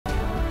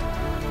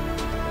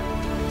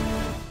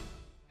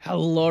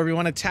Hello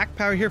everyone, Attack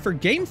Power here for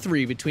Game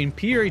 3 between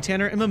Mimile and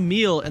Tanner and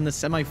Mimile in the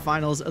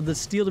semifinals of the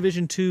Steel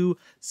Division 2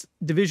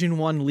 Division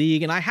 1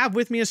 League. And I have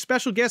with me a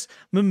special guest,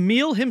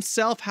 Mimile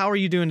himself. How are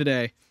you doing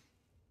today?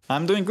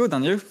 I'm doing good,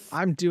 and you?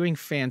 I'm doing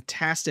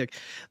fantastic.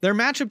 Their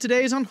matchup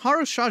today is on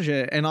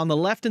Haroshaje, and on the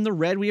left in the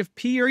red we have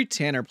Mimile and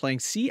Tanner playing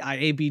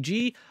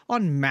CIABG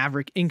on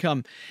Maverick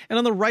Income. And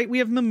on the right we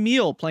have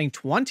Mimile playing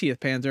 20th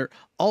Panzer,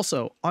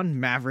 also on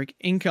Maverick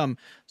Income.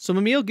 So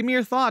Mimile, give me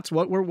your thoughts.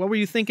 What were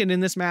you thinking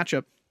in this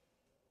matchup?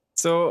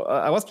 So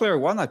I was player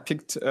one. I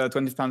picked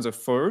 20th Panzer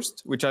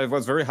first, which I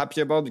was very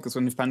happy about because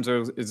 20th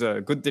Panzer is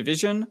a good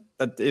division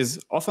that is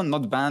often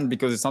not banned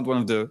because it's not one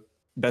of the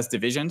best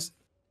divisions.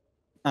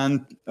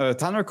 And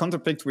Tanner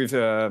counterpicked with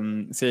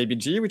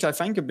CIABG, which I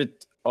find a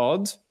bit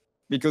odd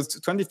because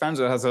 20th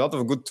Panzer has a lot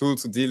of good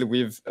tools to deal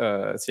with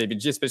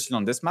CIABG, especially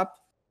on this map.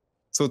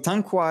 So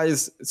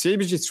tank-wise,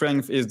 CIABG's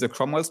strength is the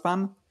Cromwell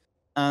spam.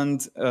 And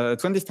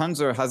 20th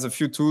Panzer has a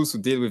few tools to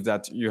deal with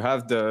that. You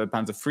have the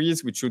Panzer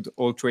Freeze, which should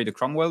all trade the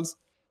Cromwells,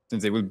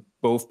 since they will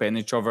both ban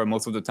each other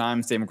most of the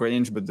time, same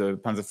range, but the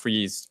Panzer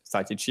Freeze is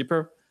slightly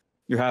cheaper.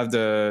 You have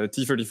the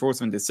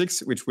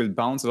T-34-76, which will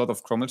bounce a lot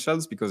of Cromwell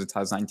shells because it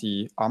has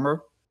 90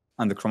 armor,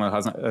 and the Cromwell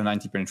has a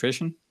 90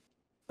 penetration.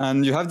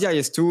 And you have the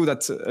IS-2 that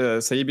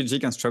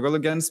CIABG can struggle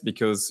against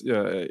because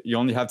you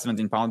only have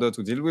 17 pounder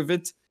to deal with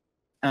it.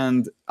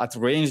 And at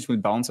range, it will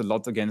bounce a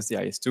lot against the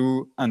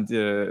IS-2, and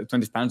the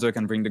 20th Panzer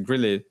can bring the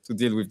Grille to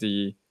deal with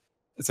the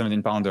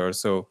 17 pounder.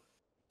 So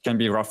it can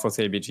be rough for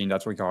CIABG in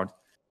that regard.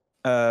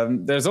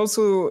 There's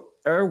also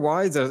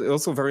air-wise, there's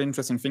also a very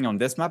interesting thing on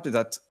this map is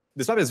that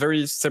this map is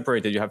very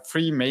separated. You have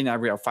three main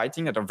areas of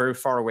fighting that are very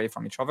far away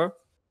from each other.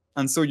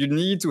 And so you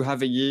need to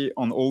have AA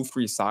on all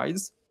three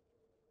sides.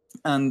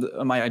 And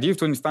my idea of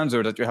 20th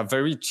Panzer is that you have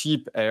very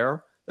cheap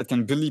air that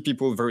can bully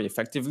people very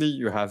effectively.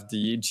 You have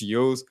the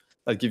GOs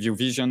that give you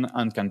vision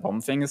and can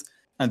bomb things.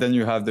 And then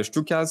you have the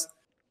Stukas.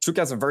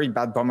 Stukas are very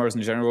bad bombers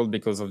in general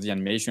because of the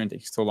animation. It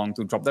takes so long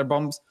to drop their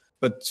bombs.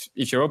 But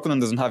if your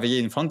opponent doesn't have AA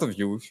in front of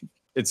you,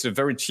 it's a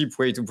very cheap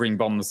way to bring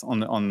bombs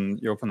on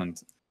your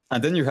opponent.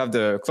 And then you have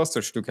the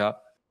cluster Stuka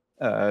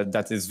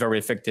that is very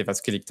effective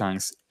as killing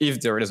tanks if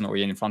there is no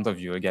AA in front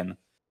of you again.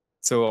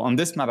 So on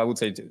this map, I would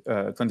say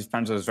 20th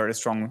Panzer is very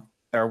strong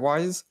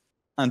air-wise.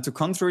 And to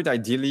counter it,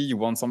 ideally, you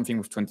want something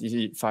with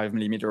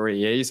 25mm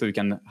AA, so you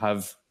can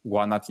have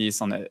one at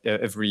least on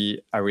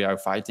every area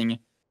of fighting.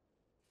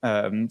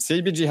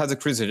 CIABG has a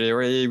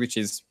Crusader AA, which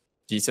is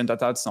decent at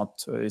that. It's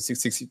not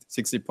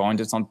 60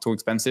 points. It's not too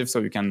expensive, so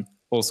you can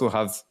also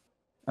have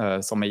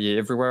some AA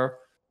everywhere.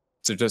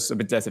 So just a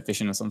bit less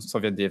efficient than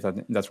Soviet Div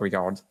in that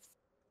regard.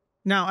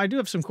 Now, I do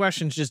have some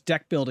questions just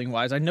deck building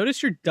wise. I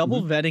noticed you're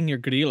double vetting your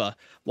Grille.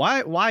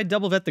 Why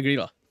double vet the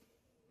Grille?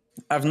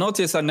 I've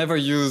noticed I never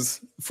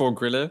use 4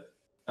 Grille.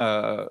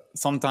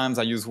 Sometimes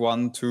I use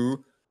 1,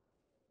 2.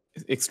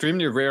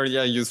 Extremely rarely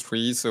I use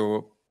 3,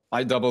 so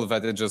I double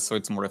vet it just so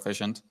it's more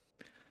efficient.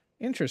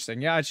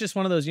 Interesting. Yeah, it's just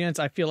one of those units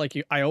I feel like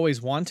I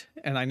always want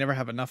and I never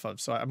have enough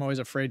of, so I'm always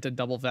afraid to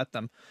double vet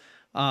them.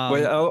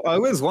 Well, I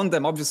always want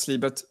them, obviously,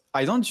 but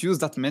I don't use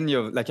that many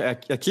of. Like I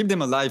keep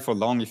them alive for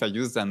long if I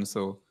use them,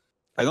 so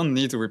I don't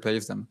need to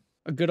replace them.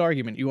 A good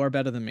argument. You are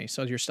better than me,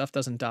 so your stuff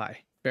doesn't die.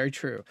 Very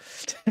true.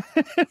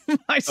 You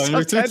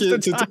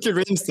took your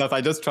range stuff.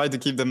 I just tried to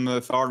keep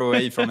them far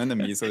away from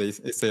enemies so they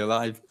stay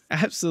alive.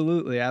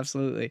 Absolutely,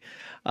 absolutely.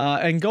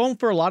 And going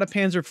for a lot of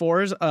Panzer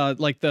IVs,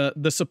 like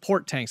the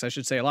support tanks, I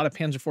should say, a lot of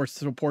Panzer IV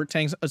support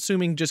tanks,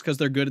 assuming just because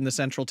they're good in the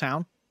central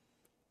town.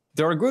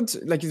 They're good,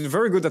 like it's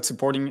very good at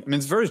supporting. I mean,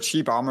 it's very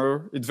cheap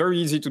armor. It's very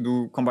easy to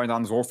do combined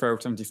arms warfare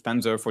with 20th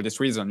Panzer for this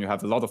reason. You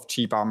have a lot of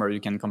cheap armor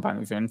you can combine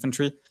with your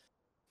infantry.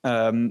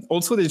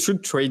 Also, they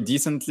should trade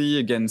decently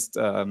against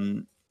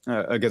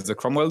the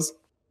Cromwells.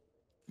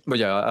 But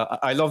yeah,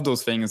 I love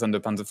those things, and the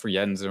Panzer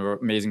IIIs. They're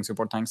amazing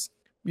support tanks.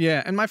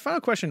 Yeah, and my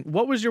final question,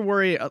 what was your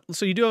worry?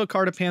 So you do have a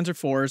card of Panzer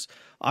IVs.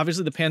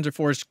 Obviously, the Panzer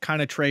IVs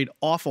kind of trade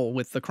awful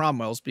with the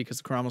Cromwells because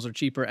the Cromwells are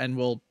cheaper and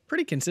will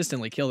pretty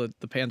consistently kill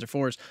the Panzer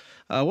IVs.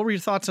 What were your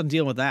thoughts on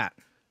dealing with that?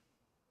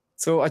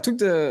 So I took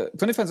the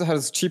 20th Panzer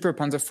has cheaper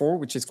Panzer IV,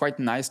 which is quite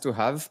nice to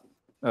have.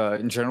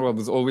 In general, I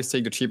would always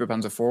take the cheaper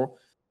Panzer IV.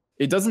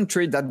 It doesn't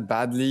trade that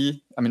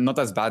badly. I mean, not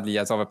as badly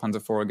as other Panzer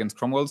IV against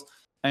Cromwells.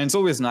 And it's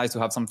always nice to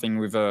have something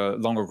with a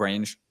longer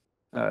range.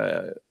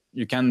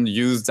 You can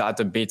use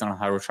that a bit on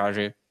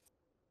Haroshaje.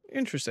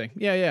 Interesting.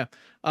 Yeah,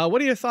 yeah. What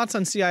are your thoughts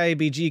on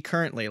CIABG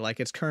currently, like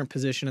its current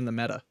position in the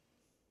meta?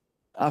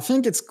 I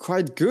think it's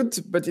quite good,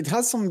 but it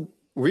has some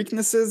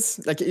weaknesses.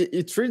 Like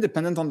it's really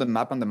dependent on the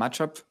map and the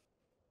matchup.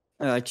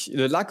 Like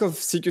the lack of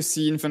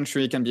CQC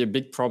infantry can be a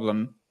big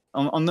problem.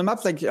 On the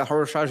map like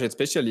Haroshaje,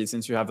 especially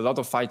since you have a lot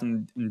of fight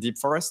in deep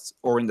forests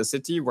or in the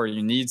city where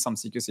you need some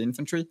CQC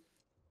infantry.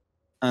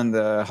 And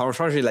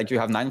Haroshaje, like you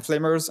have 9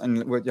 flamers and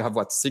you have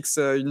what, 6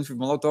 units with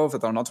Molotov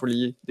that are not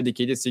really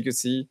dedicated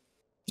CQC.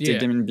 You take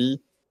them in B.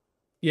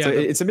 Yeah, so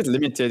it's a bit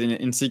limited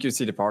in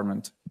CQC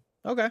department.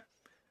 Okay.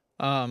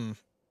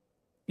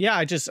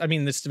 Yeah, I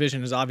mean, this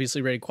division is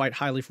obviously rated quite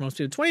highly for most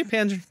people. 20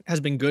 Panzer has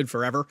been good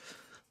forever.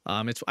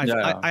 I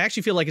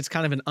actually feel like it's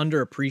kind of an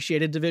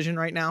underappreciated division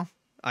right now.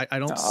 I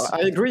don't. I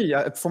agree.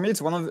 For me, it's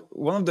one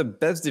of the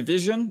best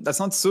division. That's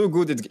not so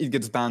good. It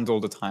gets banned all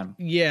the time.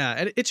 Yeah,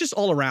 and it's just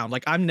all around.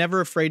 Like I'm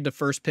never afraid to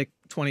first pick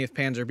 20th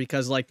Panzer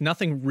because like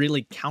nothing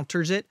really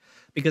counters it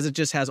because it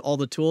just has all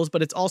the tools,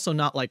 but it's also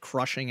not like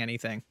crushing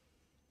anything.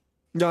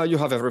 Yeah, you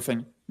have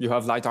everything. You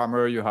have light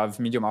armor, you have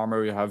medium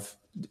armor, you have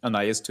an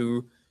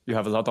IS-2, you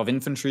have a lot of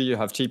infantry, you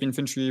have cheap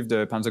infantry with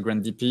the Panzer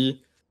Grand DP,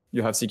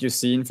 you have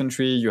CQC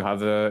infantry, you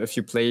have a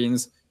few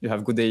planes, you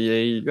have good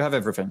AA, you have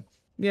everything.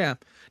 Yeah.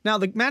 Now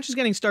the match is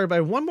getting started by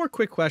one more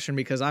quick question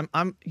because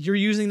you're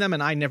using them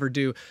and I never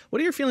do. What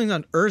are your feelings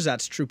on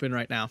Erzat's troop in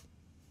right now?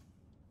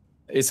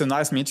 It's a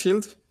nice meat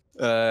shield.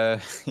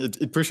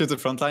 It pushes the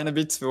front line a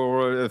bit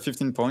for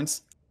 15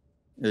 points.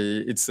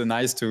 It's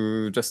nice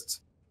to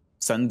just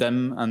send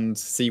them and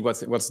see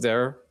what's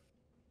there.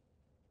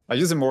 I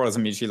use it more as a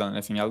meat shield than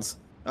anything else.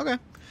 Okay.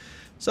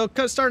 So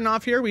starting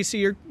off here, we see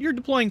you're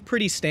deploying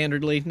pretty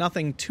standardly.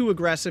 Nothing too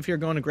aggressive here,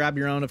 going to grab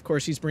your own. Of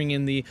course, he's bringing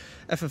in the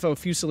FFO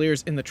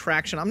Fusiliers in the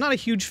traction. I'm not a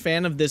huge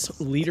fan of this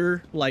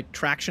leader, like,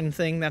 traction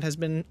thing that has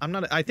been...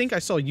 I think I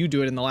saw you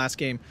do it in the last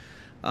game.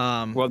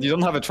 Well, you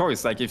don't have a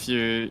choice. Like, if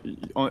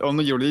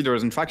only your leader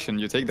is in traction,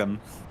 you take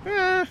them.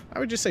 I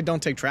would just say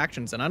don't take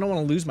tractions, and I don't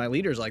want to lose my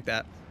leaders like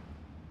that.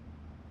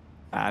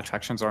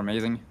 Tractions are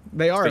amazing.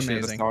 They are amazing.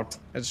 At the start.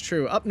 That's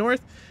true. Up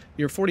north,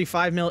 your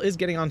 45 mil is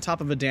getting on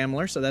top of a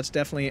Daimler, so that's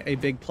definitely a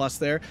big plus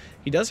there.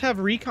 He does have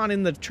recon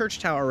in the church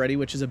tower already,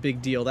 which is a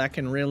big deal. That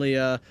can really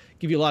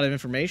give you a lot of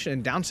information.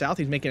 And down south,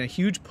 he's making a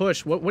huge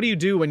push. What do you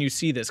do when you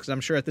see this? Because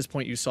I'm sure at this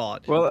point you saw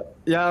it. Well,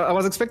 yeah, I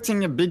was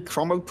expecting a big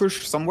Cromwell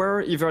push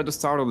somewhere, either at the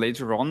start or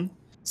later on.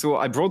 So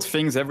I brought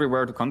things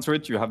everywhere to counter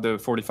it. You have the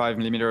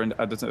 45mm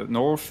at the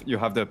north, you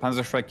have the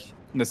Panzerschreck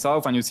in the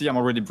south, and you see I'm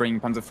already bringing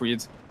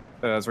Panzerfried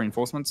as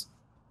reinforcements.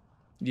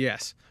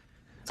 Yes.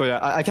 So yeah,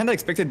 I kind of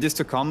expected this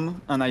to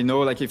come, and I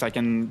know like if I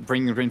can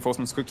bring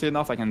reinforcements quickly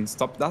enough, I can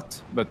stop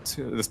that. But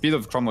the speed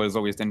of Cromwell is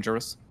always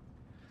dangerous.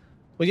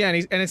 Well, yeah,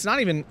 and it's not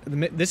even.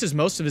 This is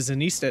most of his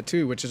Zanista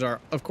too, which is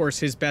of course,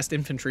 his best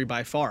infantry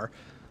by far.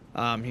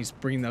 He's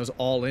bringing those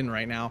all in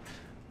right now.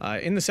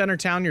 In the center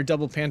town, your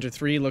double Panzer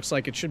III looks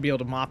like it should be able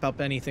to mop up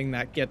anything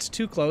that gets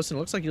too close, and it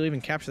looks like you'll even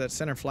capture that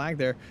center flag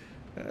there.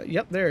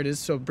 Yep, there it is.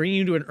 So bringing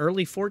you to an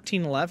early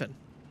 1411.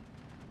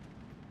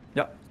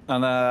 Yeah,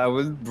 and I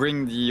will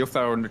bring the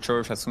Ufar on the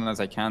church as soon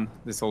as I can.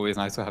 It's always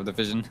nice to have the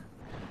vision.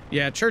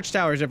 Yeah, church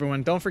towers,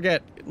 everyone. Don't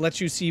forget, it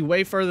lets you see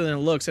way further than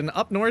it looks. And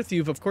up north,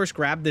 you've, of course,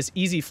 grabbed this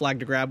easy flag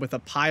to grab with a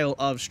pile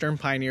of Sturm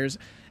Pioneers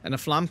and a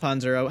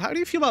Flampanzer. How do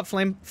you feel about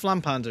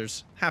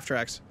Flampanzers,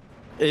 half-tracks?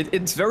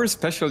 It's very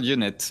special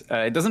unit.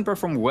 It doesn't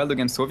perform well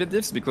against Soviet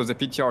diffs because the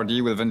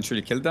PTRD will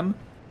eventually kill them.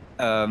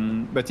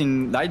 But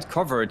in light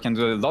cover, it can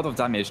do a lot of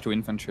damage to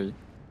infantry.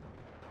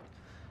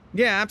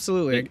 Yeah,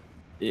 absolutely.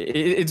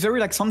 It's very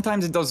like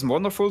sometimes it does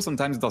wonderful,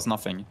 sometimes it does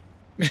nothing.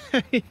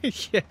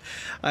 Yeah,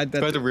 it's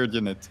quite a weird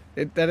unit.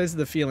 That is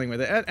the feeling with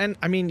it, and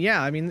I mean,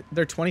 yeah, I mean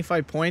they're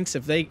 25 points.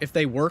 If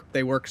they work,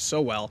 they work so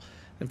well.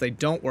 If they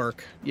don't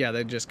work, yeah,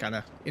 they just kind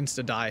of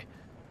insta die.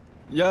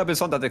 Yeah, but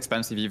it's not that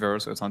expensive either,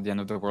 so it's not the end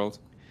of the world.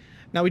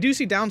 Now we do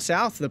see down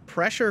south the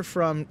pressure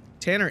from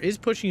Tanner is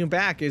pushing you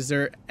back. Is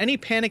there any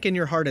panic in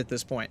your heart at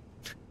this point?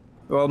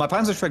 Well, my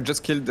Panzerschreck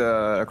just killed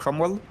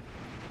Cromwell.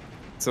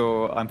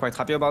 So I'm quite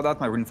happy about that.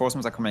 My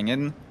reinforcements are coming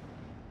in.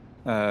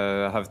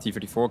 I have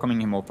T-34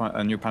 coming in,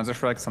 a new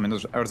Panzerschreck, some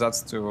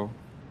ersatz to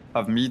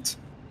have meat.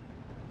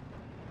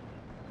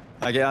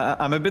 Like,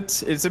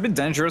 it's a bit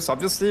dangerous,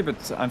 obviously,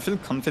 but I feel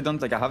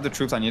confident. Like I have the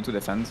troops I need to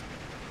defend.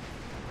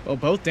 Well,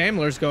 both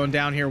Daimlers going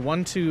down here.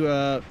 One to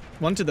the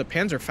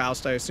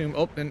Panzerfaust, I assume.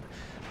 Oh, and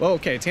well,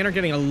 okay, Tanner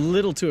getting a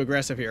little too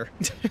aggressive here.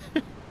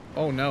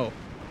 Oh no!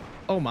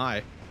 Oh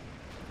my!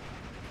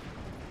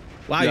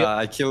 Wow. Yeah,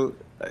 I kill.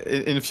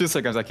 In a few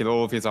seconds, I kill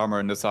all of his armor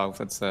in the south.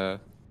 That's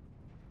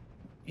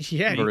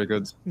yeah, very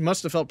good.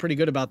 Must have felt pretty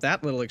good about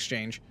that little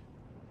exchange.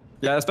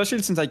 Yeah,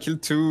 especially since I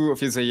killed 2 of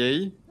his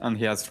AA, and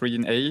he has 3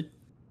 in A.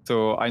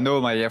 So I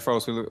know my Air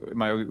Force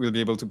will be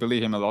able to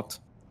bully him a lot.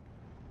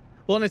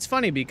 Well, and it's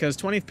funny because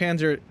 20th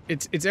Panzer,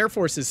 its Air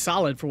Force is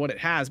solid for what it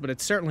has, but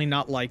it's certainly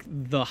not like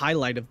the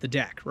highlight of the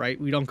deck, right?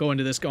 We don't go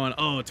into this going,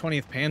 oh,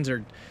 20th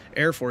Panzer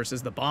Air Force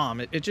is the bomb.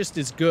 It just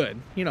is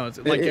good. You know, it's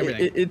like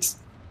everything.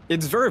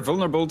 It's very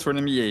vulnerable to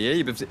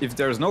enemy AA, but if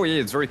there's no AA,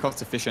 it's very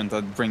cost efficient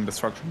at bring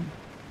destruction.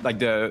 Like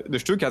the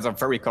Stukas are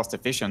very cost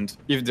efficient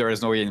if there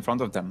is no AA in front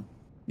of them.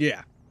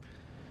 Yeah.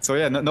 So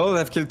yeah, now that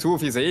I've killed 2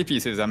 of his AA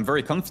pieces, I'm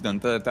very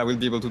confident that I will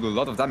be able to do a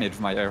lot of damage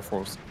with my Air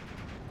Force.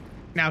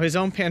 Now his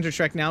own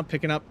Panzerschreck now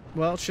picking up,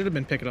 well, should have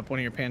been picking up one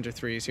of your Panzer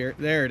IIIs here.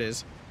 There it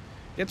is.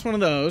 Gets one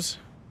of those.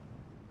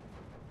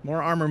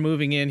 More armor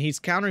moving in. He's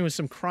countering with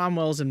some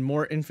Cromwells and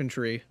more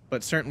infantry,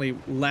 but certainly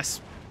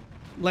less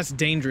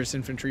dangerous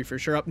infantry for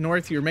sure. Up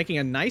north, you're making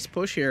a nice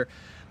push here,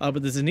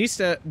 but the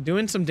Zanista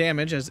doing some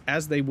damage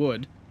as they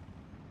would.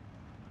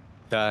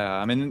 Yeah,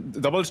 I mean,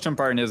 double Sturm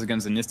Pioneers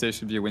against Zanista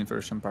should be a win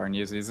for Sturm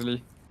Pioneers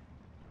easily.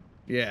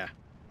 Yeah.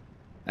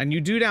 And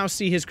you do now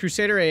see his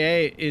Crusader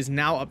AA is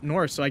now up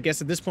north, so I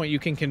guess at this point you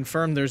can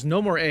confirm there's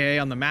no more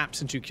AA on the map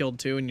since you killed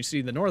 2 and you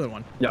see the northern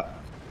one. Yeah.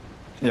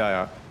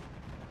 Yeah.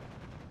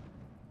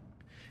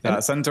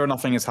 Center,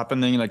 nothing is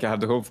happening. Like I have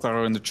the Hope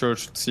Flower in the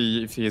church to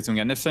see if he is doing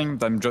anything,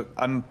 but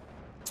I'm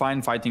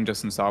fine fighting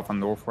just in south and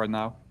north right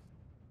now.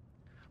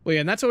 Well,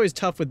 yeah, and that's always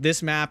tough with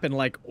this map, and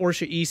like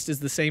Orsha East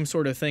is the same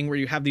sort of thing where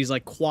you have these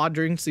like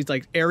quadrants, these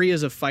like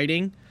areas of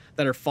fighting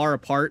that are far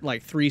apart,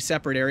 like 3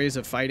 separate areas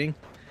of fighting.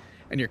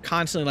 And you're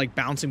constantly like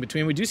bouncing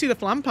between. We do see the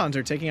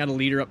Flampanzer taking out a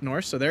leader up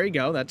north, so there you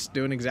go. That's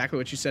doing exactly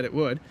what you said it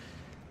would.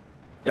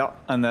 Yeah,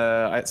 and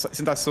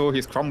since I saw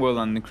his Cromwell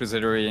and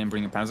Crusader and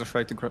bring a Panzer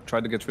strike to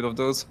try to get rid of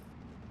those,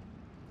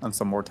 and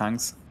some more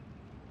tanks.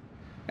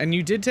 And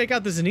you did take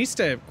out the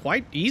Zanista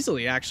quite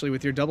easily, actually,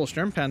 with your double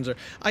Sturmpanzer.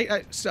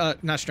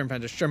 Not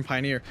Sturmpanzer, Sturm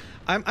Pioneer.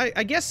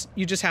 I guess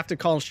you just have to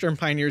call Sturm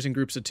Pioneers in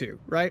groups of 2,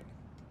 right?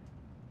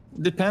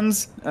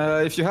 Depends.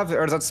 If you have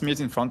Ersatz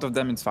in front of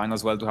them, it's fine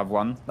as well to have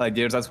one. Like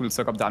the Ersatz will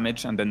suck up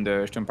damage, and then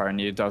the Sturm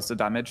Pioneer does the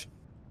damage.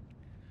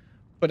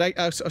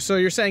 But so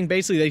you're saying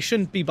basically they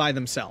shouldn't be by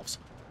themselves?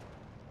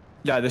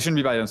 Yeah, they shouldn't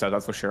be by themselves,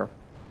 that's for sure.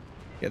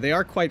 Yeah, they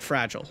are quite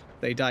fragile.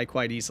 They die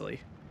quite easily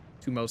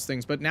to most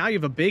things. But now you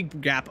have a big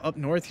gap up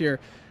north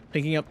here,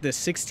 picking up the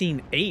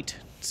 16-8.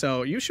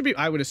 So you should be,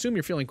 I would assume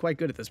you're feeling quite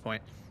good at this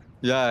point.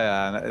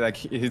 Yeah. Like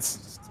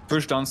his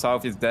push down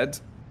south is dead.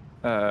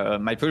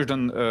 My push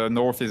down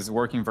north is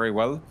working very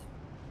well.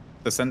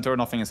 The center,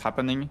 nothing is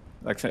happening.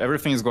 Like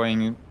everything is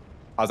going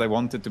as I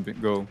want it to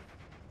go.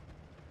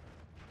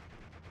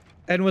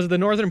 And was the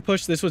northern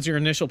push, this was your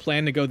initial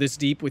plan to go this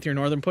deep with your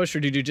northern push, or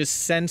did you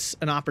just sense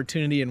an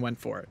opportunity and went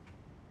for it?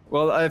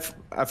 Well, I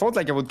thought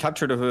like I would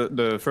capture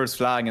the first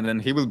flag and then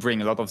he will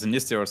bring a lot of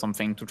Zenithia or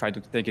something to try to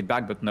take it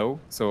back, but no.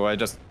 So I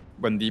just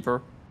went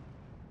deeper.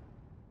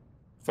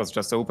 It was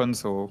just open,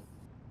 so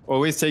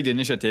always take the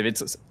initiative.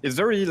 It's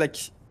very like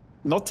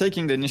not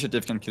taking the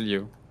initiative can kill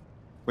you.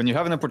 When you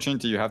have an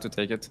opportunity, you have to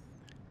take it.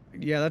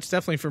 Yeah, that's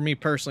definitely for me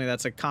personally.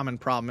 That's a common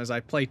problem as I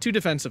play too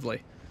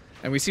defensively.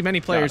 And we see many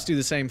players do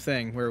the same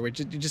thing, where you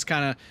just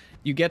kind of,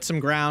 you get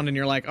some ground and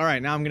you're like, all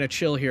right, now I'm going to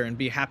chill here and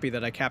be happy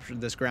that I captured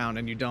this ground,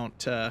 and you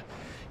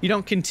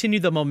don't continue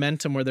the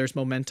momentum where there's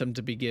momentum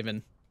to be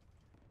given.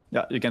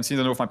 Yeah, you can see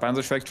the north my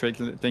Panzer strike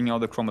taking out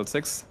the Cromwell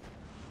 6.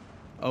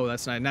 Oh,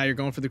 that's nice. Now you're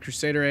going for the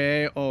Crusader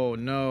AA. Oh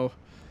no.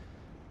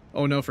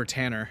 Oh no for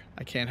Tanner.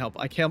 I can't help.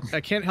 I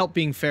can't help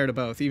being fair to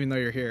both, even though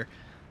you're here.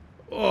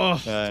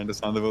 Oh. Yeah,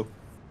 understandable.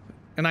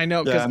 And I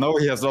know. Yeah, no,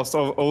 he has lost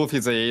all of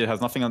his AA. It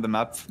has nothing on the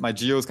map. My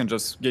geos can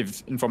just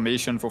give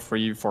information for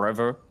free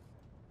forever.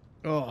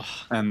 Oh.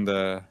 And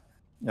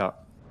yeah.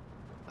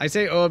 I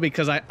say oh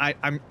because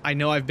I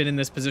know I've been in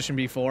this position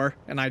before,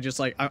 and I just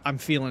like I'm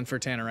feeling for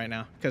Tanner right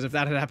now, because if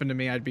that had happened to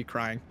me, I'd be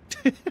crying.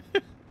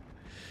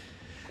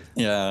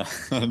 Yeah,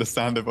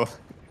 understandable.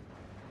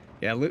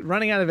 Yeah,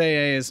 running out of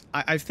AA is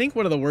I think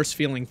one of the worst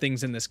feeling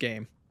things in this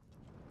game.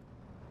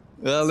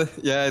 Well,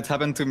 yeah, it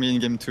happened to me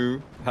in game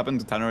 2. It happened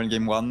to Tanner in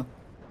game 1.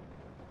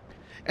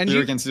 And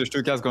here you can see the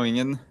Stukas going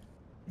in.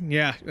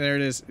 Yeah, there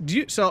it is.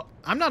 So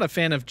I'm not a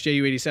fan of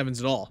Ju-87s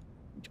at all.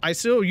 I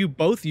saw you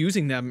both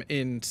using them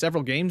in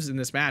several games in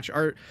this match.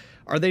 Are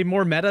they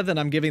more meta than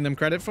I'm giving them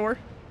credit for?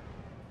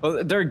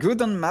 Well, they're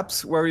good on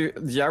maps where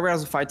the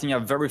areas of fighting are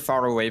very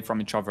far away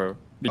from each other,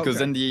 because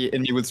then the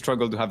enemy would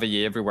struggle to have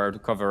AA everywhere to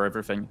cover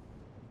everything.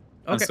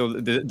 Okay. And so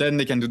then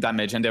they can do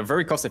damage, and they're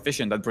very cost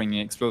efficient at bringing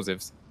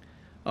explosives.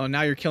 Oh,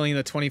 now you're killing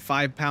the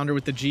 25-pounder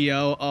with the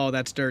GO. Oh,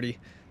 that's dirty.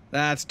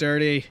 That's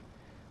dirty.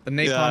 The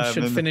napalm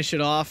should finish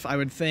it off, I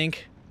would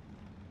think.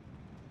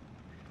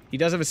 He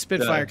does have a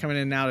Spitfire coming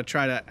in now to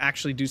try to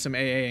actually do some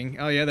AAing.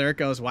 Oh, yeah, there it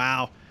goes.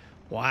 Wow.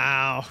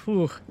 Wow.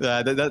 Whew.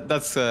 Yeah,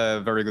 that's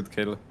a very good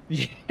kill.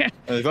 Yeah.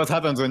 What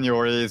happens when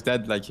your AA is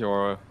dead, like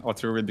your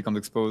artillery becomes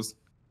exposed?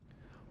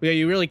 Well, yeah,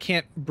 you really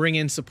can't bring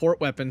in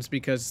support weapons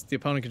because the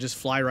opponent could just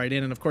fly right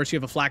in. And, of course, you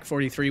have a Flak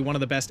 43, one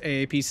of the best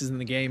AA pieces in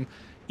the game,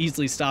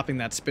 easily stopping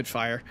that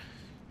Spitfire.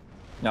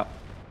 Yeah.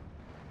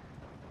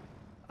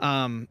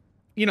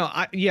 You know,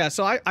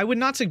 so I would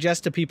not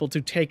suggest to people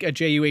to take a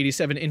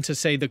Ju-87 into,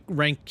 say, the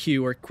rank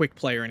queue or quick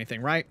play or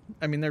anything, right?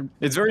 I mean,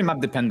 it's very map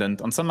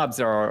dependent. On some maps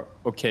they are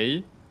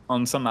okay.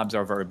 On some maps they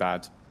are very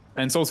bad.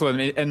 And it's also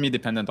enemy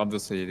dependent,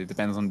 obviously. It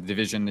depends on the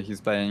division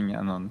he's playing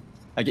and on...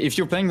 Like, if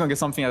you're playing against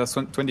something at a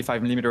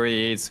 25mm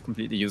AA, it's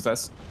completely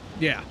useless.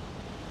 Yeah.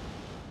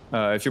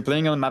 If you're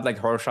playing on a map like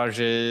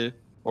Haroshaje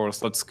or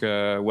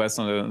Slotsk West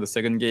on the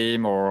second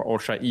game or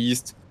Orsha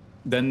East,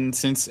 then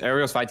since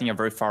areas fighting are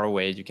very far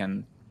away, you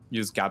can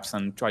use gaps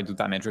and try to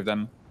damage with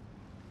them.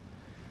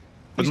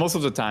 But most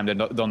of the time, they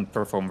don't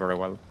perform very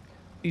well.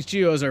 These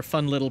Geos are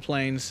fun little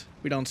planes.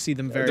 We don't see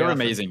them very often. They're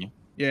amazing.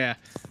 Yeah.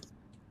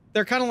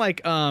 They're kind of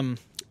like,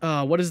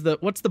 what's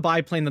the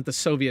biplane that the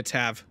Soviets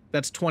have?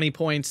 That's 20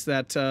 points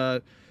that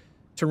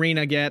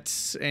Tarina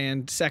gets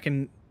and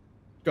second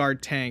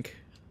guard tank.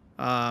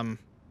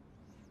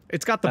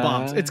 It's got the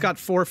bombs. It's got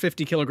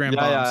 450-kilogram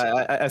bombs.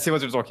 Yeah, I see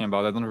what you're talking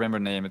about. I don't remember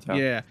the name.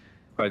 Yeah.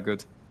 Quite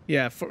good.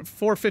 Yeah,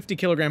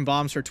 450-kilogram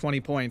bombs for 20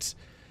 points.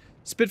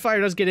 Spitfire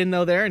does get in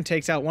though there and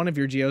takes out one of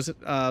your Geos.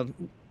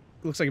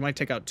 Looks like it might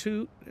take out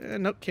two.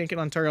 Nope, can't get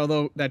on target,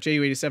 although that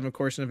Ju-87, of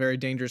course, in a very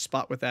dangerous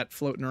spot with that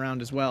floating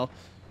around as well.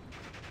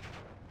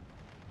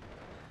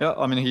 Yeah,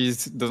 I mean, he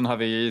doesn't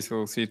have AA,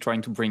 so he's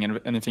trying to bring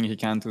anything he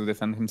can to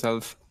defend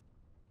himself.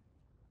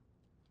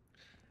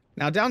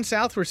 Now down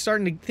south,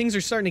 things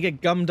are starting to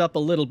get gummed up a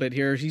little bit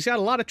here. He's got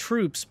a lot of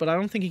troops, but I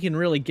don't think he can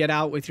really get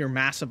out with your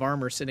massive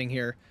armor sitting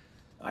here.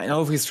 I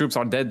know his troops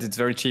are dead. It's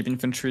very cheap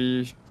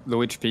infantry, low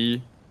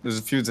HP. There's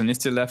a few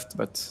Zenisti left,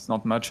 but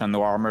not much, and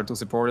no armor to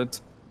support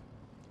it.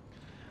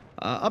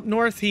 Up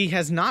north, he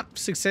has not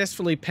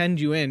successfully penned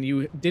you in.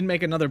 You did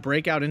make another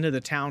breakout into the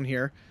town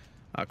here.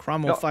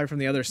 Cromwell fired from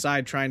the other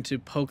side, trying to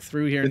poke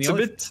through here.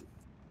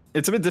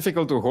 It's a bit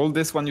difficult to hold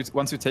this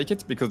once you take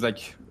it, because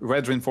like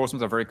red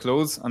reinforcements are very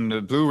close, and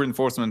the blue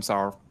reinforcements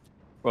are,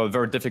 well,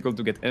 very difficult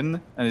to get in.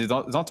 And it's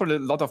not really a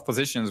lot of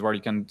positions where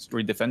you can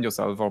really defend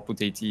yourself or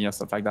put AT or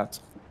stuff like that.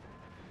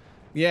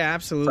 Yeah,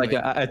 absolutely.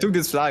 Like I took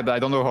this flag, but I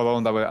don't know how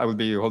long I will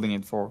be holding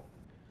it for.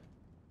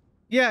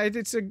 Yeah,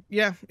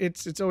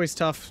 it's always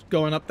tough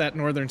going up that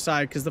northern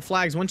side, because the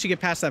flags, once you get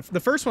past that, the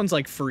first one's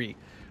like free,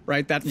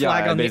 right? That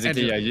flag on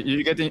basically, the edge. Yeah,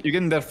 you get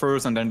in there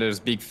first, and then there's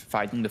big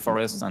fight in the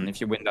forest, and if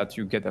you win that,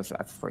 you get that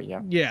flag free.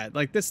 Yeah. Yeah,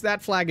 like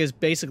that flag is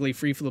basically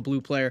free for the blue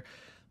player.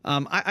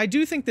 I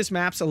do think this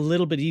map's a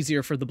little bit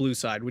easier for the blue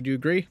side. Would you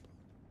agree?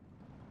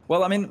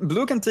 Well, I mean,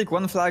 blue can take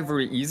one flag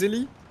very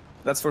easily.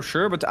 That's for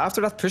sure, but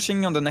after that,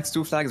 pushing on the next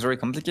two flags is very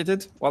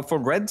complicated. While for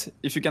red,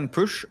 if you can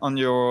push on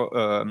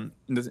your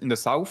in the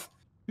south,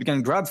 you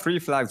can grab 3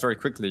 flags very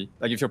quickly.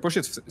 Like if your push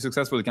is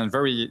successful, you can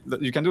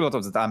do a lot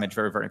of the damage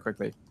very, very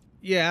quickly.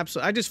 Yeah,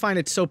 absolutely. I just find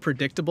it so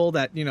predictable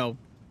that, you know,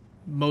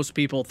 most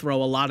people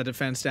throw a lot of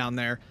defense down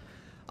there.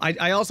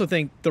 I also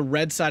think the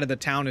red side of the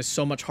town is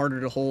so much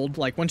harder to hold.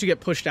 Like once you get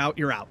pushed out,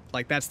 you're out.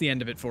 Like that's the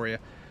end of it for you.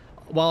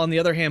 While on the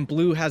other hand,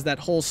 blue has that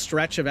whole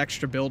stretch of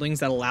extra buildings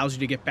that allows you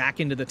to get back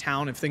into the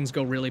town if things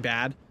go really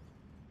bad.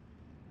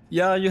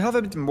 Yeah, you have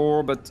a bit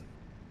more, but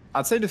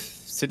I'd say the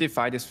city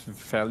fight is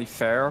fairly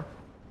fair.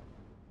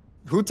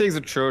 Who takes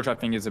the church, I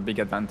think, is a big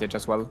advantage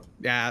as well.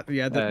 Yeah.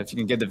 If you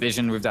can get the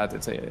vision with that,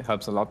 it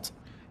helps a lot.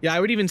 Yeah, I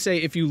would even say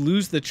if you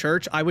lose the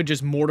church, I would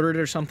just mortar it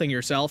or something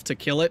yourself to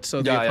kill it. So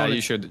yeah, you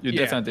should. You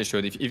definitely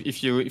should.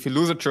 If you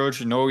lose a church,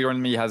 you know your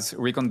enemy has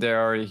recon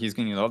there. He's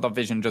getting a lot of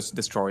vision. Just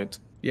destroy it.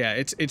 Yeah,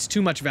 it's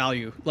too much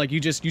value. Like you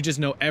just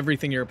know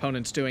everything your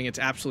opponent's doing. It's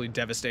absolutely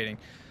devastating.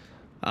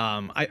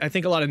 I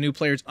think a lot of new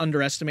players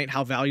underestimate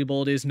how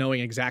valuable it is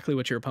knowing exactly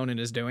what your opponent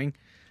is doing.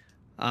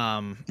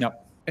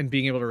 Yep. And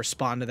being able to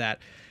respond to that.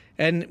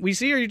 And we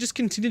see here you just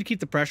continue to keep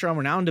the pressure on.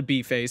 We're now into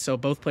B phase, so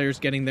both players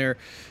getting their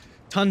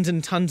tons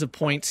and tons of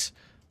points,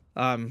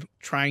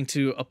 trying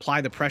to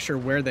apply the pressure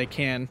where they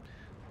can.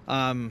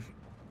 I'm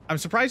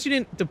surprised you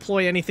didn't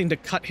deploy anything to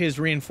cut his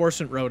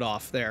reinforcement road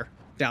off there,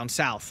 down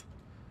south.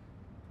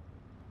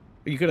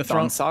 You could have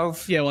thrown... Down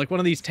south? Yeah, like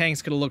one of these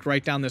tanks could have looked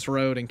right down this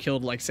road and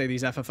killed, like, say,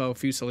 these FFO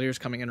Fusiliers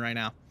coming in right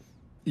now.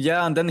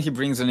 Yeah, and then he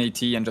brings an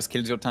AT and just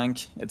kills your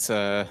tank. It's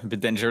a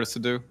bit dangerous to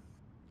do.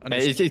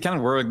 It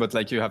can work, but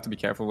like you have to be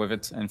careful with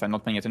it. And if I'm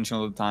not paying attention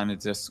all the time,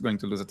 it's just going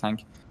to lose a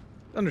tank.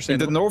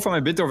 Understandable. In the north, I'm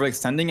a bit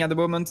overextending at the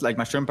moment. Like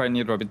my Sturm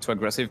Pioneer are a bit too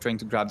aggressive, trying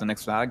to grab the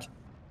next flag.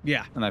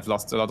 Yeah. And I've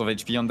lost a lot of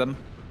HP on them.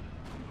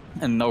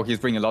 And now he's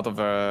bringing a lot of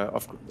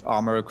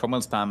armor, Cromwell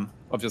spam,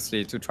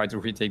 obviously, to try to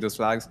retake those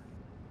flags.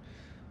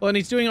 Well, and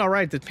he's doing all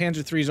right. The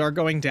Panzer IIIs are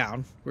going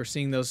down. We're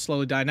seeing those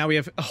slowly die. Now we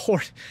have a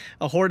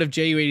horde of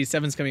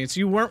Ju-87s coming in. So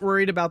you weren't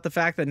worried about the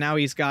fact that now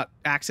he's got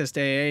access to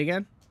AA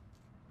again?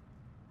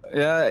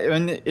 Yeah, I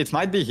mean, it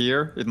might be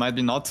here. It might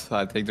be not.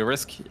 I'll take the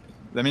risk.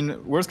 I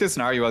mean, worst case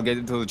scenario, I'll get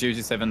into the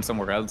Ju-87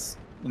 somewhere else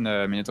in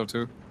a minute or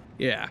two.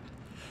 Yeah,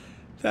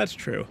 that's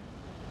true.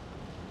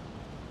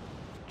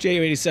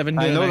 Ju-87 doing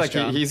I know, a nice like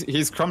job.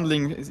 he's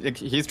crumbling. Like,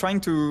 he's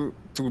trying to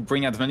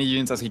bring as many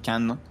units as he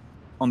can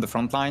on the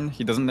front line.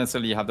 He doesn't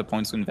necessarily have the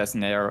points to invest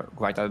in air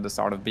right at the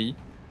start of B.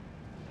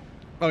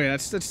 Oh yeah,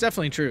 that's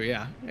definitely true.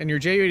 Yeah, and your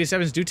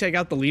Ju-87s do take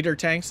out the leader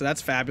tank, so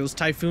that's fabulous.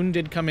 Typhoon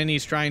did come in.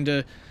 He's trying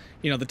to,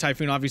 you know, the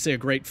Typhoon obviously a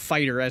great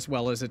fighter as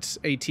well as its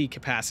AT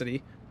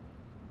capacity.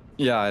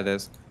 Yeah, it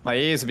is. My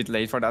A is a bit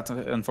late for that,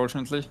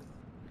 unfortunately.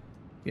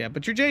 Yeah,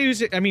 but your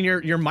JUs, I mean,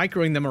 you're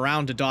microing them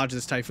around to dodge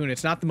this Typhoon.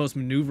 It's not the most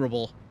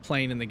maneuverable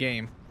plane in the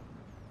game.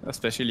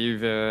 Especially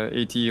with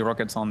AT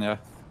rockets on, yeah.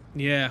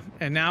 Yeah,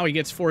 and now he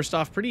gets forced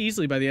off pretty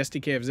easily by the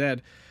SDK of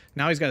Zed.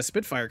 Now he's got a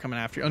Spitfire coming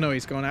after you. Oh no,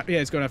 he's going after, yeah,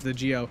 he's going after the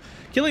Geo.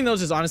 Killing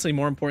those is honestly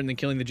more important than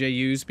killing the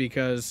JUs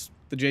because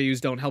the JUs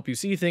don't help you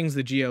see things,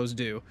 the Geos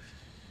do.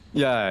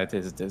 Yeah, it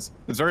is, it is.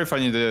 It's very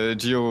funny the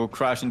Geo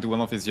crashed into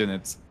one of his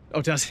units.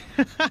 Oh, does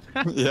it?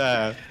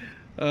 Yeah.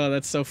 Oh,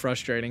 that's so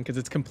frustrating because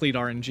it's complete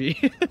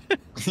RNG.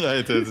 Yeah,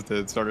 it is.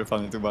 It's very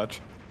funny to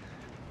watch.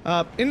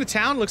 In the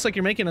town, looks like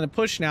you're making a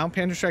push now.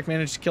 Panzerstrike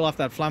managed to kill off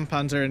that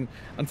Flampanzer, and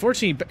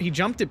unfortunately, he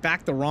jumped it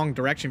back the wrong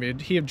direction.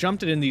 If he had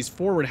jumped it in these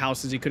forward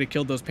houses, he could have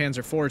killed those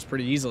Panzer IVs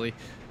pretty easily.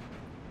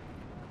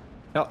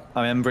 Yeah,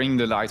 I am bringing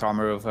the light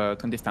armor of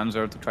 20th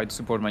Panzer to try to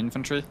support my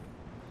infantry.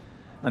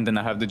 And then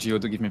I have the Geo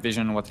to give me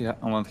vision on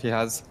what he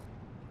has.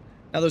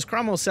 Now, those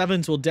Cromwell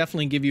 7s will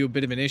definitely give you a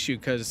bit of an issue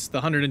because the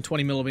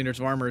 120 millimeters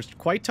of armor is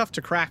quite tough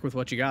to crack with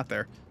what you got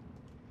there.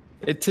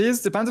 It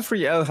is. The Panzer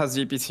 3L has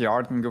the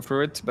APCR, can go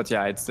through it, but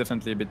yeah, it's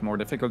definitely a bit more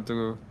difficult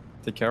to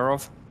take care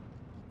of.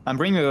 I'm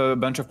bringing a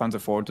bunch of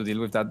Panzer 4 to deal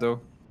with that, though.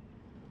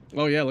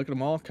 Oh yeah, look at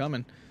them all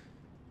coming.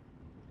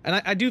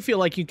 And I do feel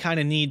like you kind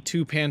of need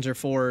 2 Panzer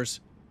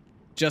 4s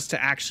just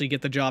to actually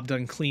get the job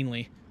done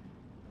cleanly.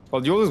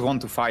 Well, you always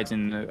want to fight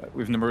in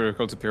with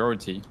numerical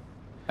superiority.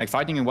 Like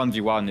fighting in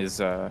 1v1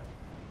 is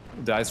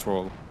dice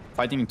roll.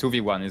 Fighting in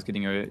 2v1 is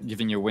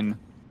giving you a win.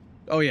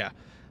 Oh yeah.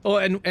 Oh,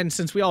 and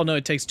since we all know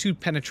it takes 2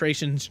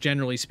 penetrations,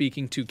 generally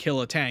speaking, to kill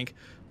a tank,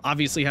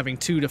 obviously having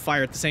 2 to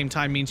fire at the same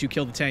time means you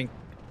kill the tank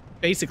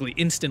basically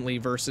instantly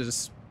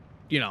versus,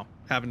 you know,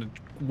 having to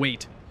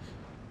wait.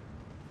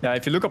 Yeah,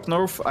 if you look up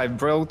north, I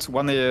brought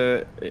one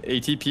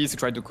AT piece to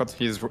try to cut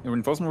his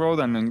reinforcement road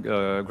and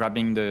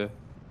grabbing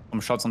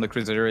some shots on the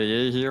Crusader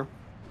AA here.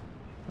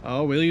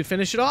 Oh, will you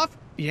finish it off?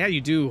 Yeah,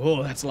 you do.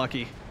 Oh, that's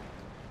lucky.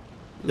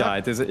 Yeah,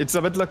 it is. It's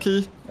a bit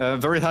lucky.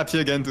 Very happy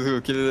again to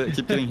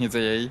keep killing his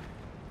AA.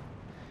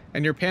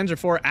 And your Panzer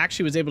IV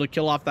actually was able to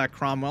kill off that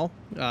Cromwell.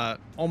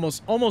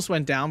 Almost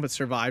went down, but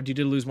survived. You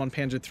did lose 1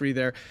 Panzer III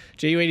there.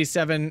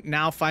 Ju-87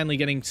 now finally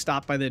getting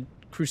stopped by the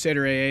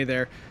Crusader AA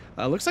there.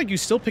 Looks like you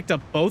still picked up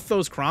both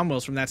those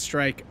Cromwells from that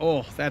strike.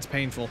 Oh, that's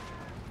painful.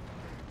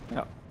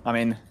 Yeah, I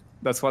mean,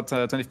 that's what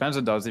 20th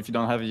Panzer does. If you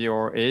don't have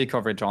your AA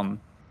coverage on,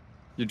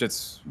 you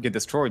just get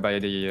destroyed by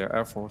the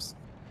Air Force.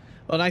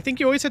 Well, and I think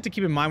you always have to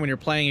keep in mind when you're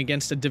playing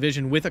against a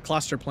division with a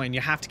cluster plane,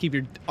 you have to keep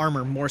your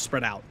armor more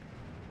spread out.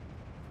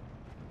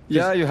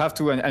 Yeah, you have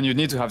to, and you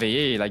need to have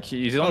AA. Like,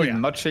 you don't need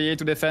much AA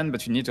to defend,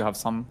 but you need to have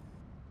some.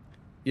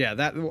 Yeah,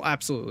 that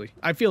absolutely.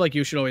 I feel like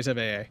you should always have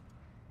AA.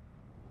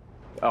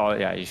 Oh,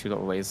 yeah, you should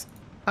always.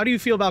 How do you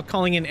feel about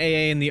calling in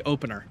AA in the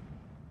opener?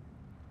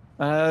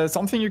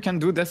 Something you can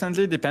do,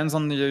 definitely. Depends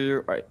on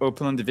your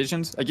opponent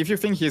divisions. Like, if you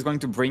think he's going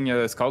to bring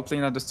a scout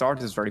plane at the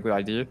start, it's a very good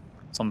idea.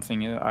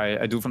 Something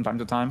I do from time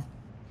to time.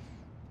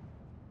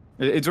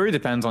 It really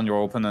depends on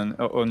your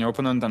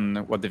opponent,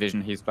 and what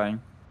division he's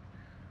playing.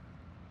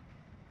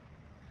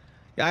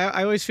 Yeah,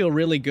 I always feel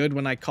really good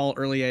when I call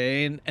early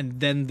AA and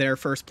then their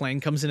first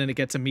plane comes in and it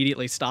gets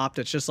immediately stopped.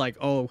 It's just like,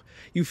 oh,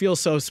 you feel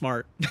so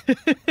smart.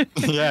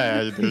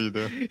 Yeah, you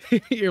do.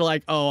 You're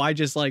like, oh, I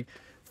just like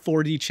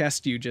 4D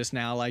chessed you just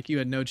now. Like you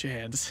had no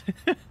chance.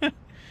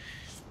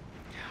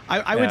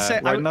 I would say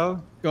right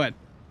now. Go ahead.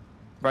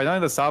 Right now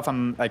in the south,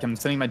 I'm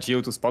sending my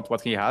Geo to spot what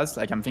he has.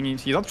 Like I'm thinking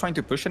he's not trying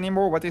to push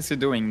anymore. What is he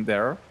doing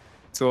there?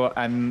 So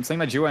I'm sending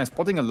my Geo and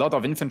spotting a lot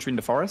of infantry in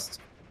the forest.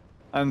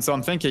 And so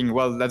I'm thinking,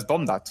 well, let's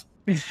bomb that.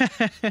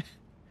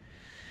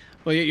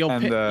 Well,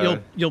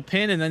 you'll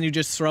pin and then you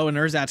just throw an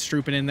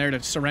Ersatz-Truppen in there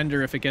to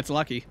surrender if it gets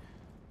lucky.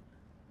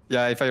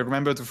 Yeah, if I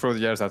remember to throw the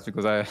Ersatz,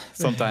 because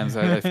sometimes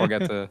I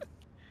forget,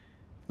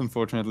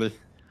 unfortunately.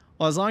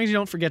 Well, as long as you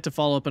don't forget to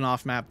follow up an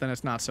off-map, then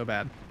it's not so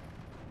bad.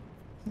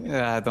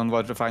 Yeah, I don't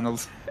watch the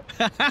finals.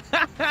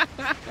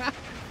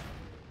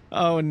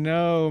 Oh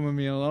no,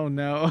 Mimile, oh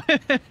no.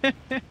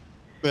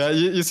 Yeah,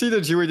 you see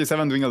the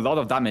Ju-87 doing a lot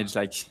of damage,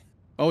 like...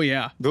 Oh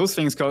yeah. Those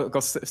things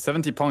cost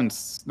 70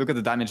 points. Look at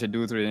the damage they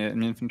do to the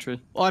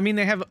infantry. Well, I mean,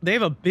 they have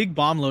a big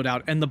bomb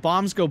loadout, and the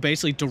bombs go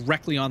basically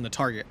directly on the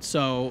target.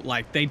 So,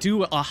 like, they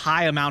do a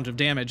high amount of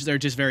damage. They're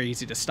just very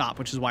easy to stop,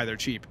 which is why they're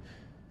cheap.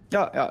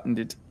 Yeah,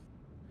 indeed.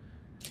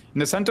 In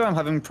the center, I'm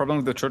having a problem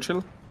with the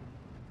Churchill.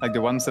 Like, the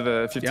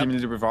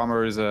 150mm with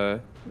armor is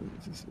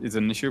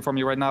an issue for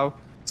me right now.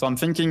 So I'm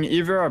thinking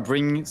either I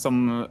bring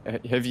some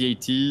heavy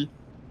AT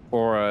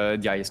or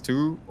the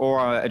IS-2, or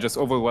I just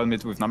overwhelm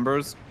it with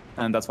numbers.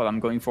 And that's what I'm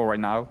going for right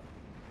now.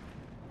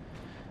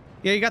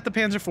 Yeah, you got the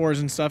Panzer IVs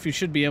and stuff. You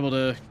should be able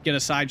to get a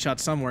side shot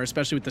somewhere,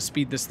 especially with the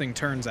speed this thing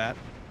turns at.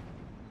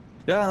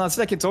 Yeah, and I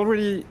feel like it's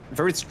already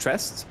very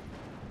stressed.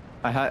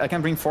 I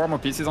can bring 4 more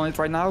pieces on it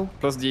right now,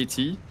 plus the AT.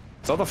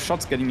 It's a lot of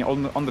shots getting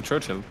on the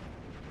Churchill.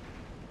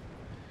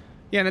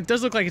 Yeah, and it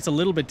does look like it's a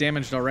little bit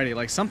damaged already.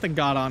 Like, something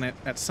got on it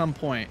at some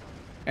point.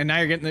 And now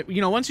you're getting,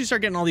 you know, once you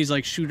start getting all these,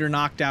 like, shooter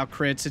knocked out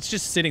crits, it's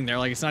just sitting there.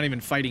 Like, it's not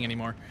even fighting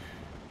anymore.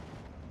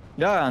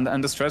 Yeah,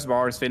 and the stress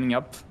bar is filling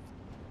up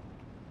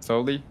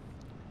slowly.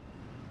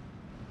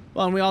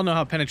 Well, and we all know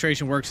how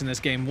penetration works in this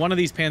game. One of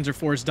these Panzer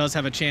IVs does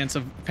have a chance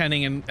of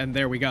penning, and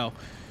there we go.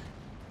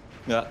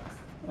 Yeah,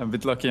 a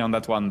bit lucky on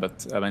that one,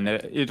 but I mean,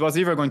 it was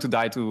either going to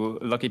die to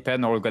lucky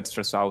pen or get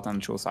stressed out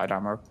and show side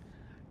armor.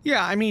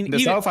 Yeah, I mean, in the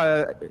south,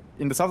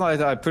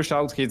 I pushed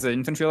out his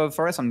infantry out of the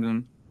forest and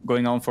then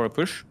going on for a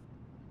push.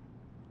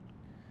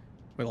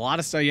 With a lot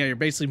of stuff, yeah, you're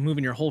basically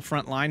moving your whole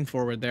front line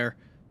forward there.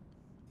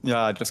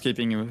 Yeah, just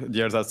keeping the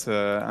Ersatz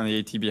and the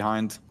AT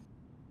behind.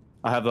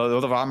 I have a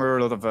lot of armor,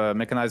 a lot of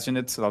mechanized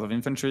units, a lot of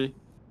infantry.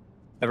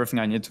 Everything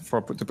I need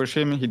to push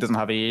him. He doesn't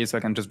have AA, so I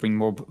can just bring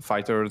more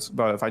fighters,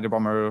 fighter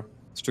bomber,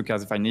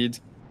 Stukas if I need.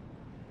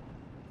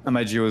 And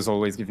my Geo is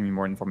always giving me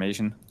more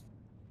information.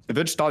 The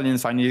Butch Stalin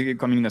is finally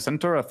coming in the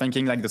center. I'm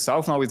thinking like the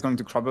south now is going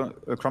to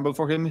crumble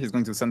for him. He's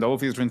going to send all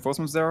of his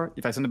reinforcements there.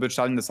 If I send the Butch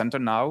Stalin in the center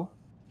now,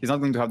 he's not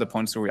going to have the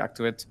points to react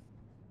to it.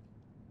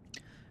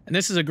 And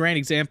this is a great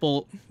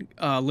example,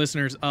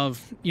 listeners,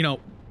 of,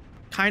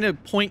 kind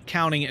of point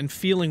counting and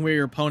feeling where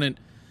your opponent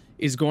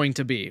is going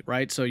to be,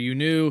 right? So you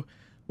knew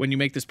when you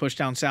make this push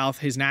down south,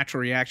 his natural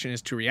reaction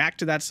is to react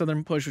to that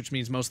southern push, which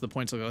means most of the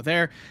points will go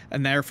there.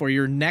 And therefore,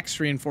 your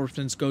next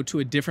reinforcements go to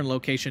a different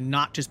location,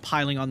 not just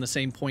piling on the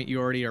same point you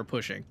already are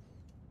pushing.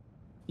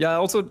 Yeah,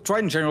 also try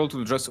in general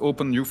to just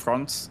open new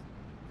fronts.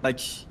 Like,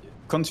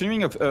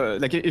 continuing,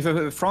 like if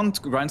a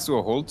front grinds to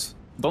a halt,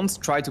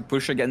 don't try to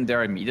push again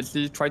there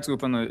immediately. Try to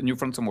open a new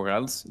front somewhere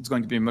else. It's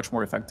going to be much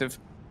more effective.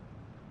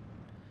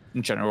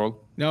 In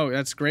general. No,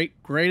 that's great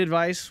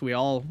advice. We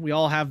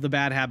all have the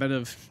bad habit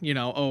of,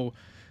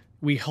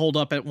 we hold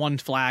up at one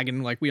flag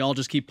and like we all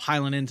just keep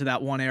piling into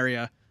that one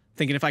area,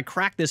 thinking if I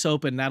crack this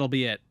open, that'll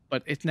be it.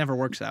 But it never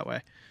works that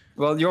way.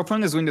 Well, your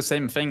opponent is doing the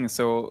same thing,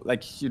 so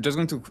like you're just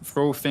going to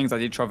throw things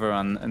at each other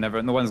and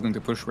no one's going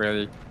to push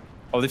really.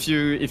 Or if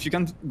you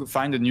can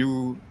find a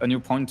new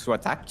point to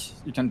attack,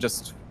 you can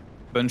just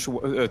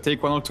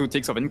take 1 or 2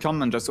 ticks of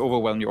income and just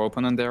overwhelm your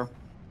opponent there.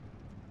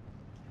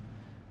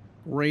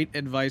 Great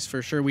advice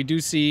for sure. We do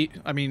see,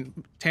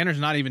 Tanner's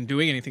not even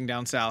doing anything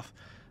down south.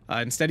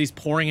 Instead, he's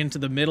pouring into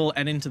the middle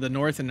and into the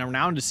north, and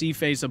now into C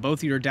phase, so both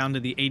of you are down to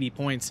the 80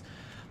 points.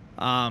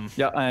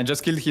 Yeah, I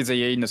just killed his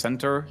AA in the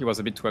center. He was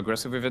a bit too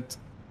aggressive with it.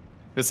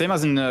 The same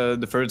as in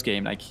the first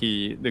game. Like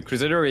the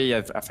Crusader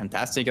AA are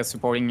fantastic at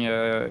supporting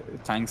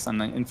tanks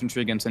and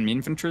infantry against enemy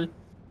infantry.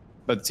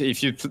 But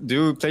if you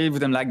do play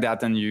with them like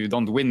that and you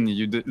don't win,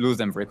 you lose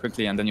them very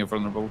quickly, and then you're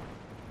vulnerable.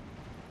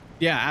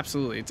 Yeah,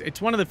 absolutely. It's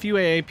one of the few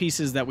AA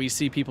pieces that we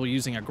see people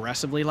using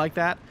aggressively like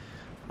that.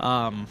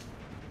 And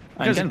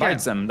you can bite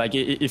them. Like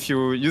if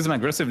you use them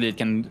aggressively, it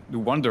can do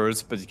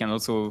wonders, but it can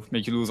also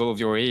make you lose all of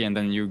your AA, and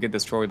then you get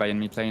destroyed by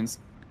enemy planes.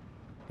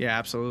 Yeah,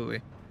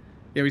 absolutely.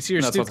 Yeah, we see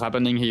your. That's what's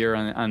happening here,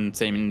 and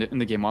same in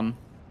the game 1.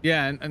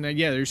 Yeah, and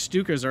yeah, their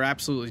Stukas are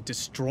absolutely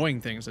destroying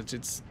things.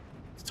 It's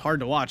hard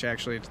to watch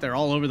actually. They're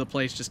all over the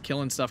place, just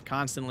killing stuff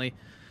constantly.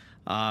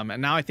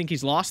 And now I think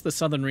he's lost the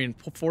southern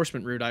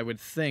reinforcement route, I would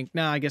think.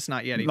 No, I guess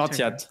not yet. Not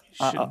yet.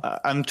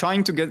 I'm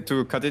trying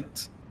to cut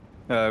it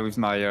with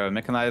my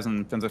mechanized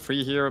and Panzer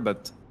 3 here,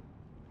 but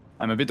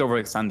I'm a bit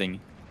overextending.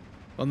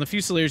 Well, and the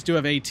Fusiliers do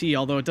have AT,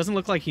 although it doesn't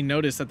look like he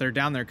noticed that they're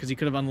down there because he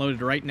could have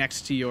unloaded right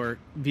next to your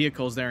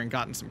vehicles there and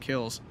gotten some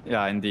kills.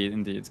 Yeah,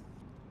 indeed.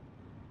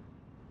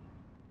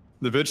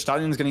 The Birch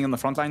Stallion is getting on the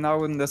front line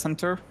now in the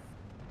center,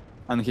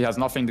 and he has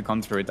nothing to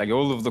counter it. Like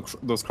all of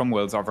those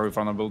Cromwells are very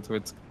vulnerable to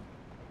it.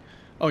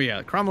 Oh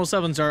yeah, Cromwell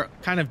 7s are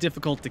kind of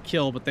difficult to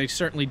kill, but they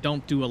certainly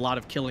don't do a lot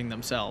of killing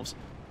themselves.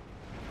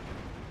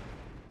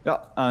 Yeah,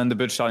 and the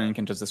Birch Stallion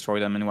can just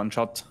destroy them in one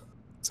shot.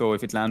 So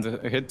if it lands a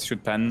hit,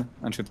 should pen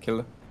and should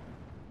kill.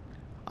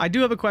 I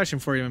do have a question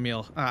for you,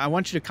 Mimile. I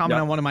want you to comment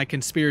on one of my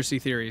conspiracy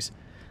theories.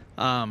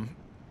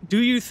 Do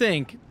you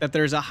think that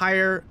there's a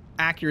higher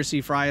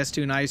accuracy for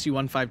IS-2 and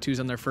ISU-152s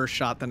on their first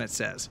shot than it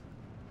says?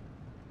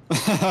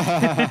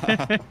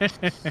 I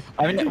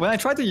mean, when I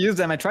try to use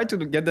them, I try to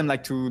get them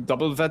like to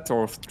double vet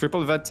or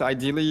triple vet,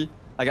 ideally.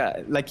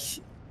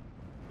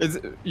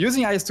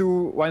 Using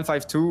IS-2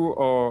 152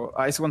 or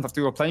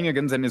IS-152 or playing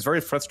against them is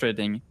very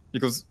frustrating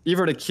because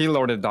either they kill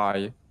or they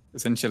die,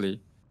 essentially.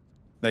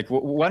 Like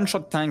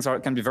one-shot tanks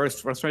can be very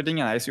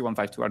frustrating, and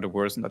ISU-152 are the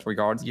worst in that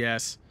regard.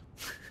 Yes.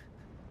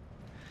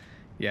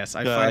 Yes,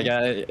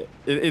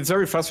 it's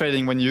very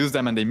frustrating when you use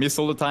them and they miss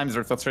all the time. It's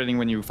very frustrating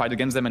when you fight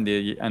against them and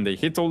they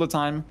hit all the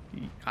time.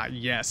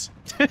 Yes,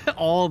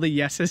 all the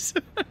yeses.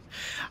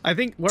 I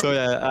think. So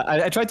yeah,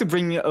 I try to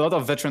bring a lot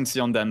of veterancy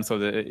on them so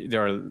that they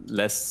are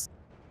less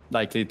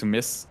likely to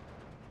miss.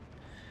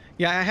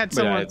 Yeah, I had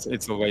someone. But yeah,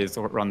 it's always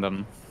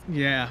random.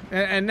 Yeah,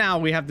 and now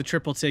we have the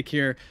triple tick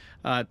here.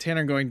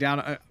 Tanner going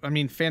down. I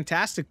mean,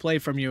 fantastic play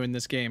from you in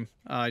this game.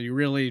 You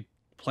really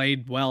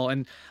played well,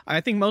 and I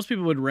think most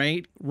people would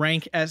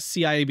rank as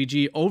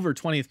CIABG over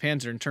 20th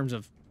Panzer in terms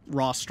of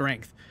raw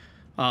strength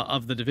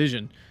of the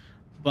division.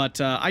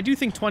 But I do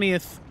think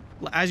 20th,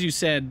 as you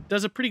said,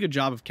 does a pretty good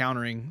job of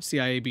countering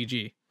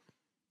CIABG.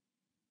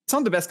 It's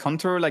not the best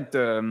counter. Like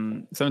the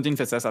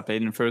 17th SS I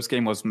played in the first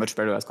game was much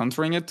better at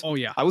countering it. Oh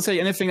yeah. I would say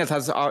anything that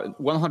has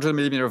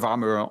 100mm of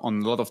armor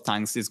on a lot of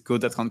tanks is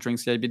good at countering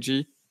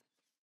CIABG.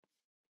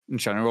 In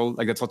general,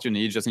 like that's what you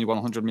need. Just need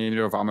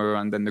 100mm of armor,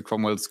 and then the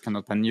Cromwells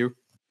cannot pen you.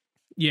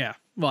 Yeah,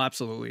 well,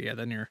 absolutely. Yeah,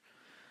 then you're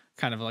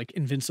kind of like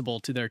invincible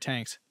to their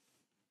tanks.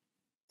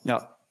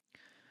 Yeah.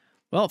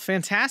 Well,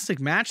 fantastic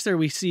match there.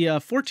 We see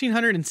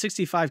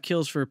 1,465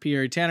 kills for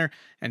Pierre Tanner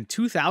and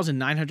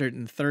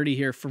 2,930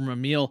 here from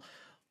Mimile.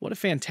 What a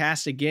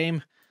fantastic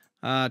game.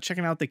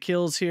 Checking out the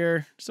kills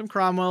here. Some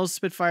Cromwells.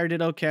 Spitfire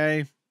did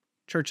okay.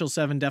 Churchill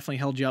 7 definitely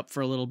held you up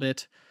for a little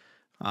bit.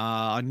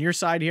 On your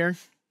side here,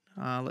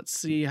 let's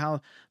see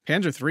how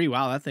Panzer 3.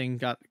 Wow, that thing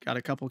got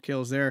a couple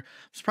kills there.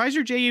 I'm surprised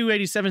your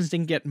JU-87s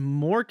didn't get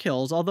more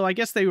kills, although I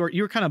guess you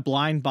were kind of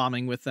blind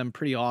bombing with them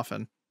pretty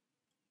often.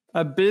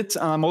 A bit.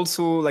 I'm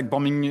also like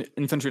bombing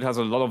infantry that has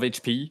a lot of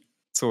HP.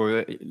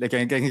 So like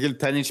I can kill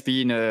 10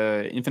 HP in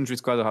an infantry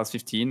squad that has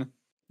 15.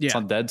 Yeah. It's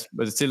not dead,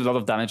 but it's still a lot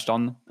of damage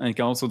done, and it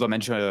can also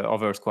damage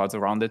other squads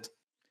around it.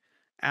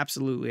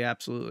 Absolutely,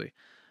 absolutely.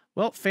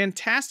 Well,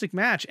 fantastic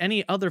match.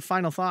 Any other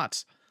final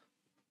thoughts?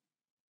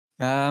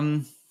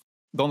 Don't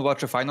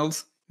watch the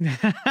finals.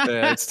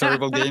 It's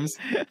terrible games.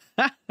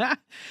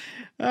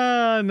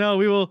 No,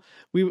 we will.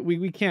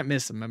 We can't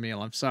miss them,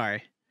 Mimile. I'm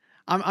sorry.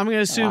 I'm gonna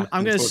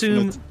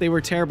assume they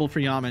were terrible for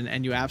Yaman,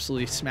 and you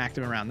absolutely smacked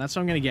him around. That's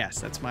what I'm gonna guess.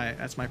 That's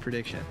my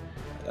prediction.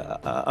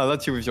 I'll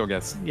let you with your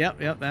guess.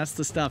 Yep, that's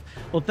the stuff.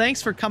 Well,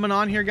 thanks for coming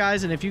on here,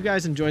 guys. And if you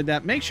guys enjoyed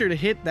that, make sure to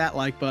hit that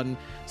like button,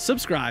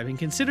 subscribe, and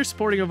consider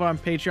supporting over on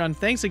Patreon.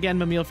 Thanks again,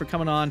 Mimile, for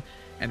coming on,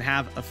 and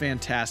have a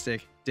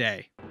fantastic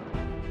day.